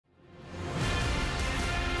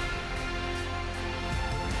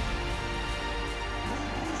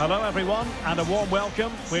Hello everyone and a warm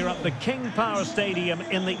welcome. We're at the King Power Stadium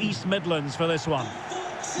in the East Midlands for this one.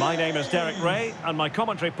 My name is Derek Ray and my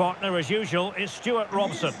commentary partner as usual is Stuart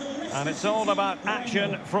Robson. And it's all about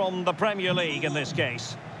action from the Premier League in this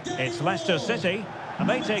case. It's Leicester City and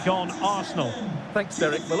they take on Arsenal. Thanks,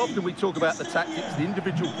 Derek. Well, often we talk about the tactics, the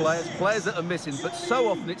individual players that are missing, but so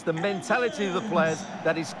often it's the mentality of the players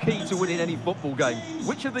that is key to winning any football game.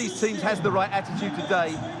 Which of these teams has the right attitude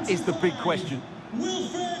today is the big question.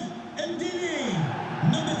 Wilfred Ndidi,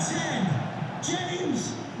 number 10,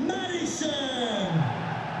 James Maddison,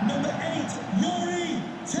 number 8, Yuri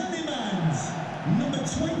Telemans, number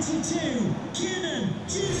 22, Kiernan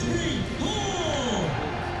Dewsbury Hall.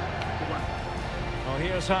 Well,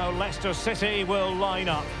 here's how Leicester City will line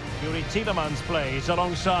up. Yuri Telemans plays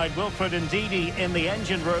alongside Wilfred Ndidi in the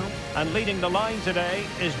engine room, and leading the line today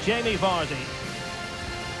is Jamie Vardy.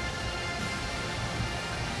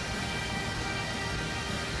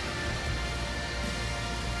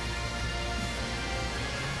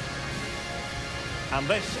 And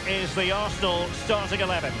this is the Arsenal starting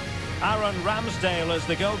 11. Aaron Ramsdale is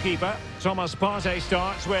the goalkeeper. Thomas Partey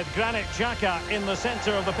starts with Granit Xhaka in the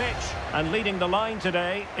centre of the pitch. And leading the line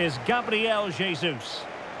today is Gabriel Jesus.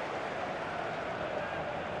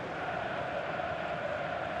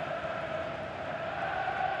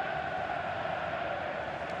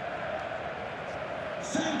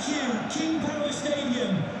 Thank you, King Power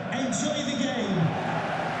Stadium. Enjoy the game.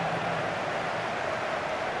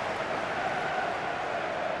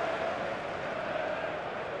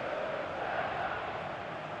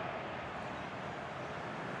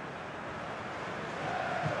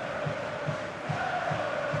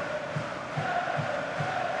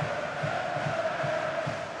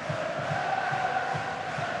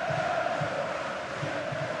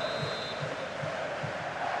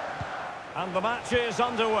 And the match is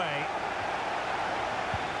underway.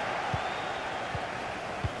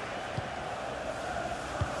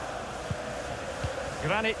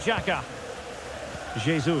 Granit Xhaka.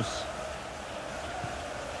 Jesus.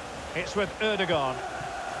 It's with Erdogan.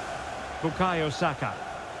 Bukayo Saka.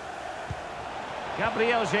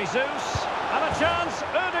 Gabriel Jesus. And a chance.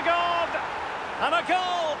 Erdogan. And a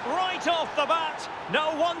goal right off the bat.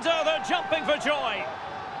 No wonder they're jumping for joy.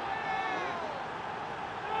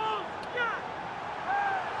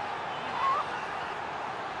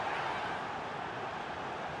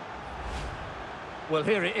 Well,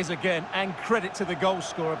 here it is again, and credit to the goal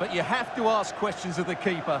scorer, but you have to ask questions of the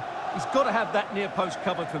keeper. He's got to have that near post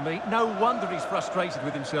covered for me. No wonder he's frustrated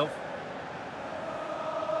with himself.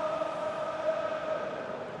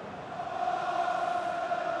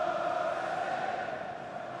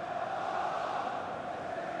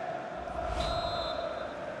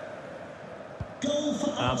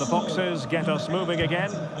 And the Foxes get us moving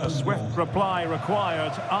again. A swift reply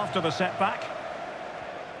required after the setback.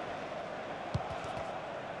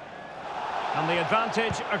 And the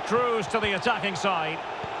advantage accrues to the attacking side.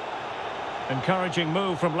 Encouraging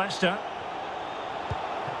move from Leicester.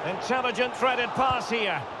 Intelligent threaded pass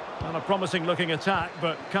here. And a promising looking attack,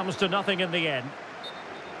 but comes to nothing in the end.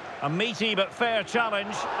 A meaty but fair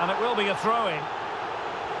challenge, and it will be a throw-in.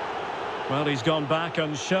 Well, he's gone back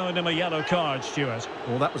and shown him a yellow card, Stuart.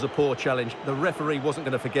 Well, that was a poor challenge. The referee wasn't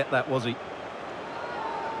going to forget that, was he?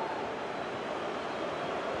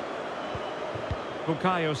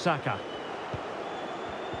 Bukayo Saka.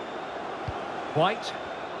 White.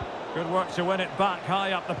 Good work to win it back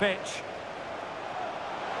high up the pitch.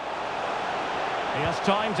 He has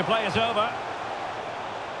time to play it over.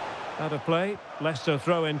 Out of play. Leicester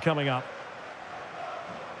throw-in coming up.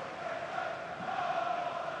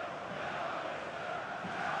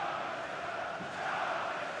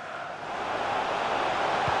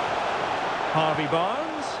 Harvey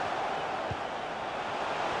Barnes.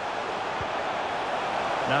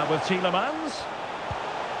 Now with Telemans.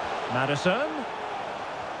 Maddison.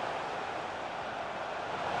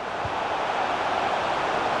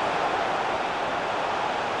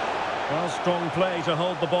 Well, strong play to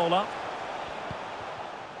hold the ball up.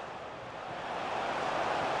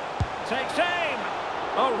 Takes aim.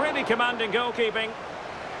 Oh, really commanding goalkeeping.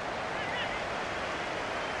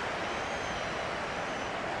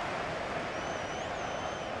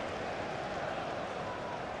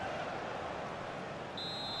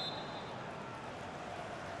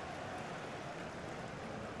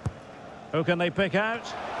 Who can they pick out?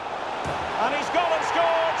 And he's gone and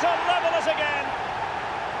scored to level us again.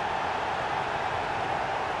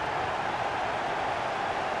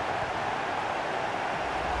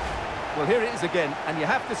 Well, here it is again, and you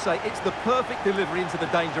have to say it's the perfect delivery into the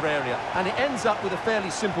danger area, and it ends up with a fairly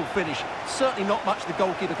simple finish. Certainly not much the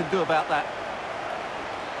goalkeeper can do about that.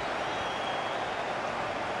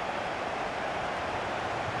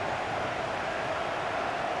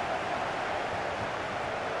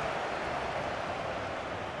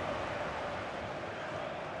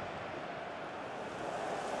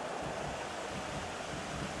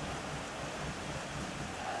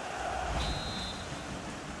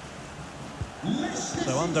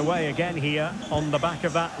 So underway again here on the back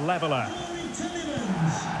of that leveller.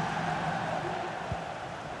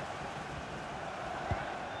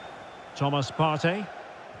 Thomas Partey.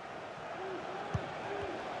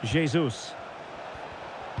 Jesus.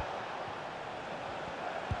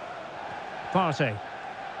 Partey.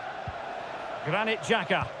 Granit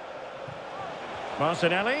Xhaka.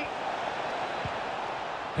 Martinelli.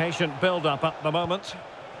 Patient build-up at the moment.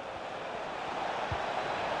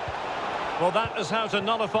 Well, that is how to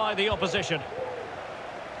nullify the opposition.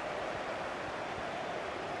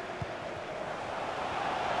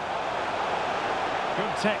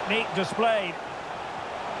 Good technique displayed.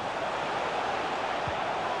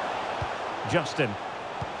 Justin.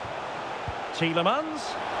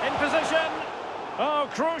 Tielemans in position. Oh,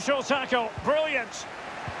 crucial tackle. Brilliant.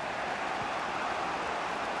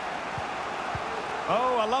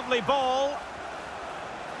 Oh, a lovely ball.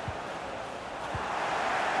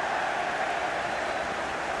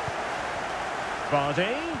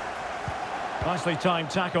 Vardy. Nicely timed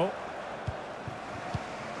tackle.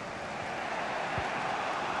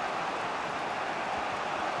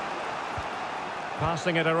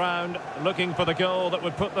 Passing it around, looking for the goal that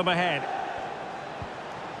would put them ahead.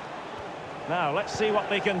 Now, let's see what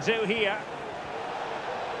they can do here.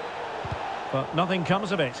 But nothing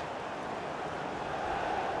comes of it.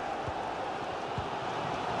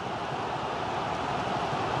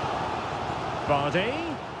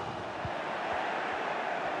 Vardy.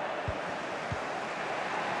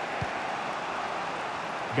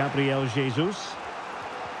 Gabriel Jesus.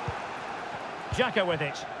 Xhaka with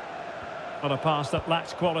it. On a pass that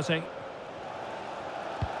lacks quality.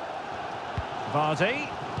 Vardy.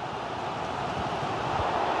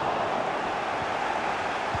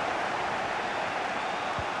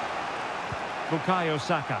 Bukayo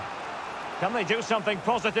Saka. Can they do something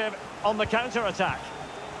positive on the counter-attack?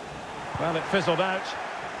 Well, it fizzled out.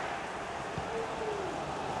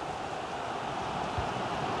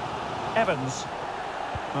 Evans.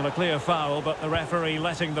 Well, a clear foul, but the referee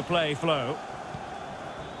letting the play flow.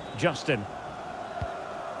 Justin.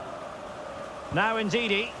 Now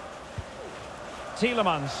Ndidi.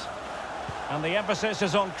 Tielemans. And the emphasis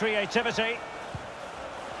is on creativity.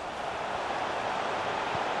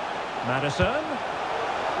 Maddison.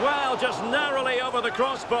 Well, just narrowly over the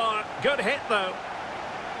crossbar. Good hit, though.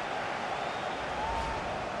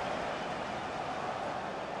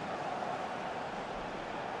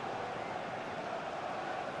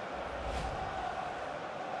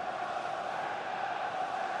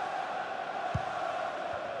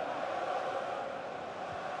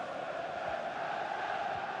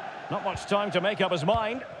 Not much time to make up his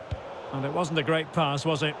mind. And it wasn't a great pass,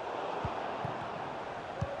 was it?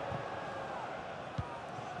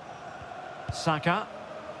 Saka.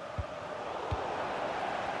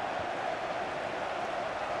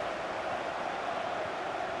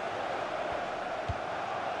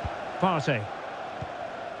 Partey.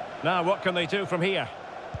 Now what can they do from here?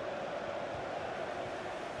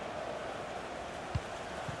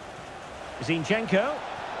 Zinchenko.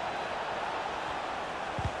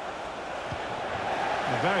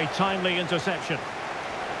 A very timely interception.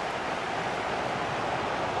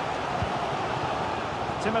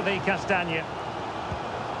 Timothy Castagne.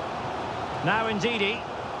 Now Ndidi.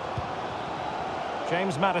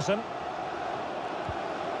 James Maddison.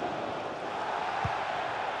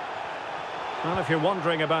 Well, if you're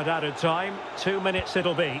wondering about added time, 2 minutes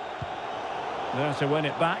it'll be. There to win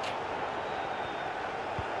it back.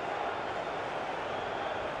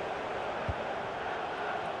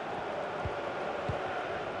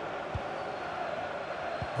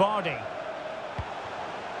 Vardy.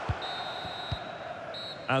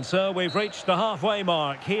 And so we've reached the halfway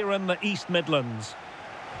mark here in the East Midlands.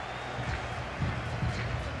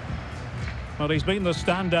 Well, he's been the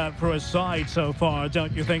standout for his side so far,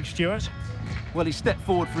 don't you think, Stuart? Well, he stepped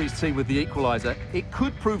forward for his team with the equaliser. It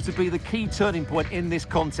could prove to be the key turning point in this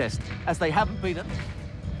contest, as they haven't been at...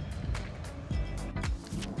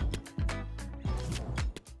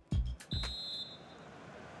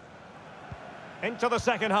 Into the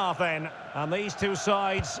second half then, and these two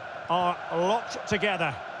sides are locked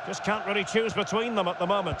together. Just can't really choose between them at the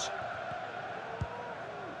moment.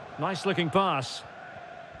 Nice looking pass.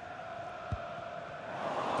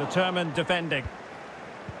 Determined defending.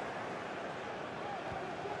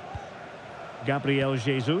 Gabriel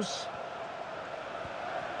Jesus.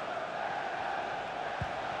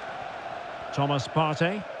 Thomas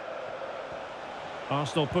Partey.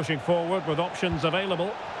 Arsenal pushing forward with options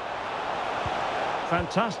available.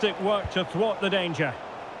 Fantastic work to thwart the danger.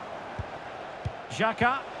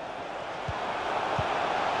 Xhaka.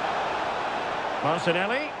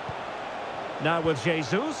 Martinelli. Now with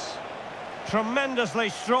Jesus. Tremendously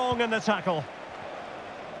strong in the tackle.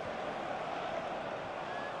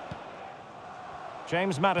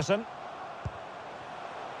 James Maddison.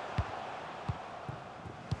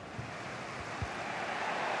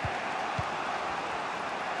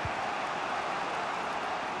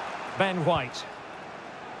 Ben White.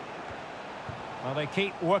 Well, they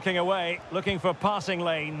keep working away, looking for passing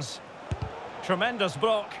lanes. Tremendous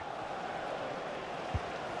block.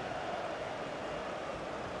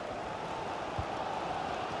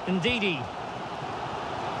 Ndidi.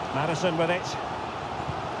 Maddison with it.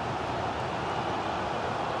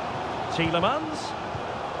 Tielemans.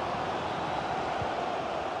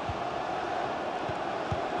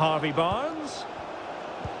 Harvey Barnes.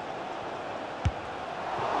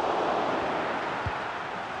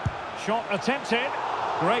 Shot attempted.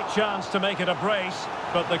 Great chance to make it a brace,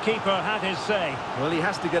 but the keeper had his say. Well, he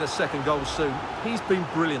has to get a second goal soon. He's been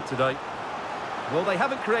brilliant today. Well, they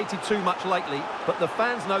haven't created too much lately, but the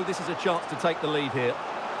fans know this is a chance to take the lead here.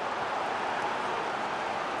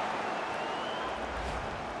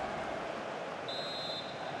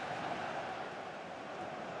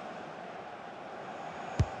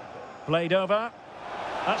 Played over.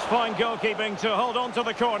 That's fine goalkeeping to hold on to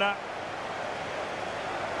the corner.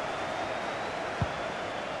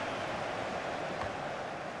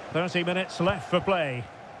 "30 minutes left for play.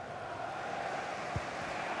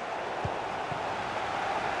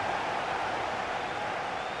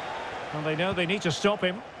 And they know they need to stop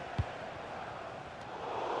him.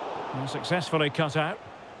 And successfully cut out.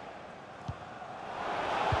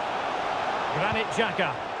 Granit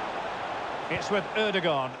Xhaka. It's with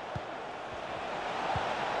Ødegaard.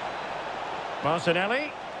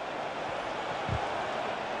 Martinelli.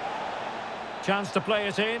 Chance to play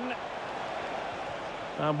it in.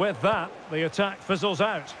 And with that, the attack fizzles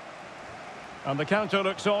out. And the counter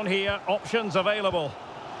looks on here. Options available.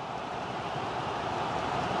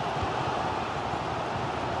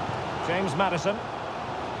 James Maddison.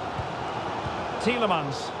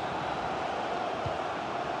 Tielemans.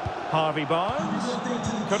 Harvey Barnes.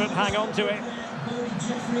 Couldn't hang on to it.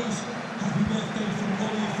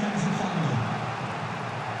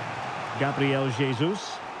 Gabriel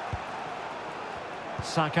Jesus.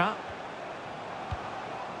 Saka.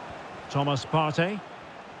 Thomas Partey.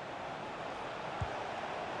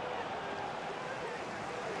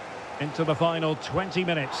 Into the final 20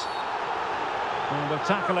 minutes. And with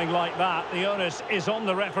tackling like that, the onus is on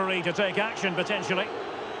the referee to take action, potentially.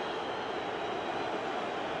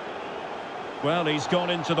 Well, he's gone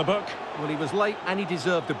into the book. Well, he was late and he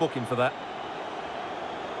deserved a booking for that.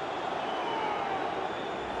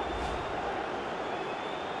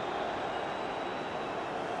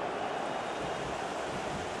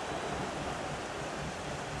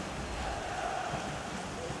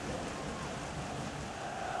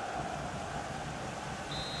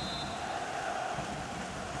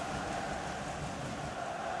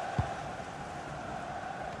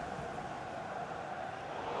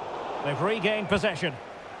 They've regained possession.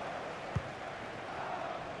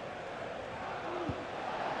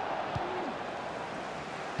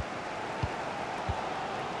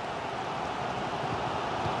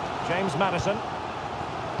 James Maddison.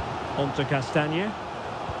 On to Castagne.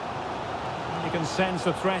 You can sense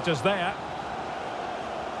the threat is there.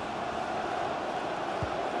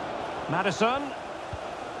 Maddison.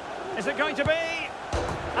 Is it going to be?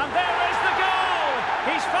 And there is the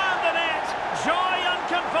goal! He's found the net! Joy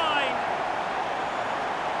unconfined!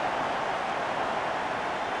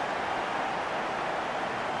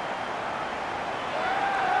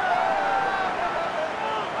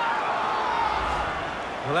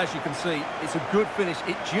 Well, as you can see, it's a good finish.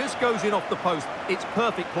 It just goes in off the post. It's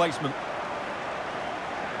perfect placement.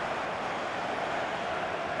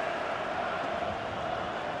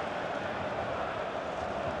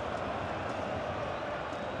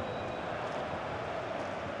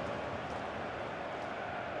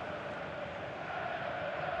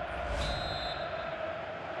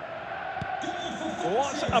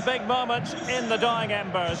 What a big moment in the dying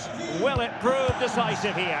embers. Will it prove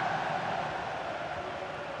decisive here?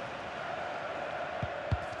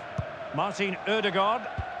 Martin Ødegaard.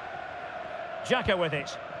 Xhaka with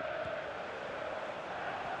it.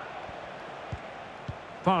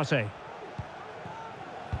 Partey.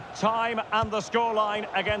 Time and the scoreline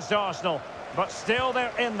against Arsenal, but still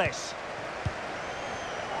they're in this.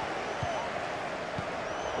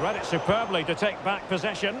 Read it superbly to take back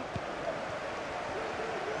possession.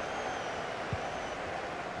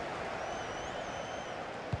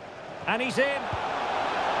 And he's in.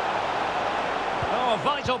 Oh, a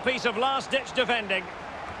vital piece of last-ditch defending.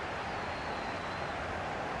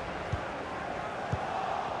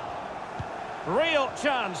 Real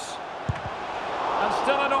chance. And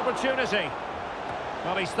still an opportunity.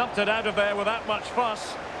 Well, he stumped it out of there without much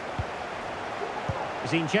fuss.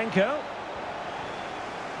 Zinchenko.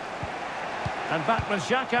 And back with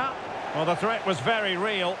Xhaka. Well, the threat was very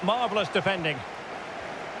real. Marvellous defending.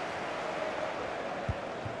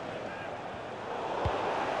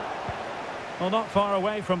 Well, not far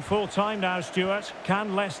away from full time now, Stuart.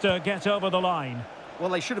 Can Leicester get over the line? Well,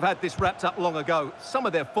 they should have had this wrapped up long ago. Some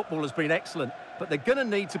of their football has been excellent, but they're going to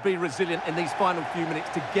need to be resilient in these final few minutes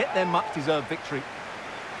to get their much-deserved victory.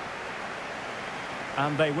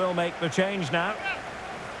 And they will make the change now.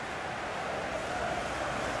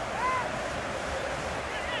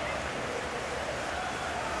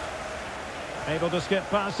 Able to skip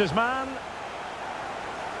past his man.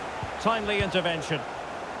 Timely intervention.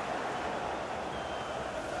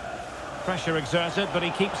 Pressure exerted, but he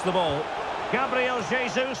keeps the ball. Gabriel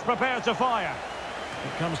Jesus prepared to fire.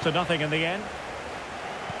 It comes to nothing in the end.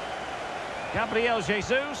 Gabriel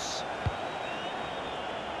Jesus.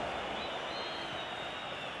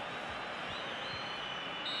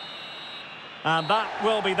 And that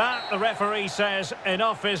will be that. The referee says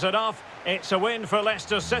enough is enough. It's a win for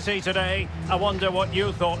Leicester City today. I wonder what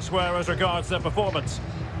your thoughts were as regards their performance.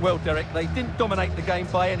 Well, Derek, they didn't dominate the game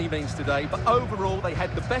by any means today, but overall they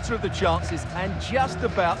had the better of the chances and just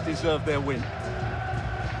about deserved their win.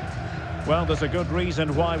 Well, there's a good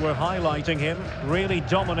reason why we're highlighting him. Really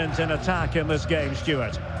dominant in attack in this game,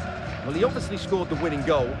 Stuart. Well, he obviously scored the winning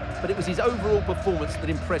goal, but it was his overall performance that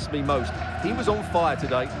impressed me most. He was on fire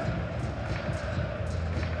today.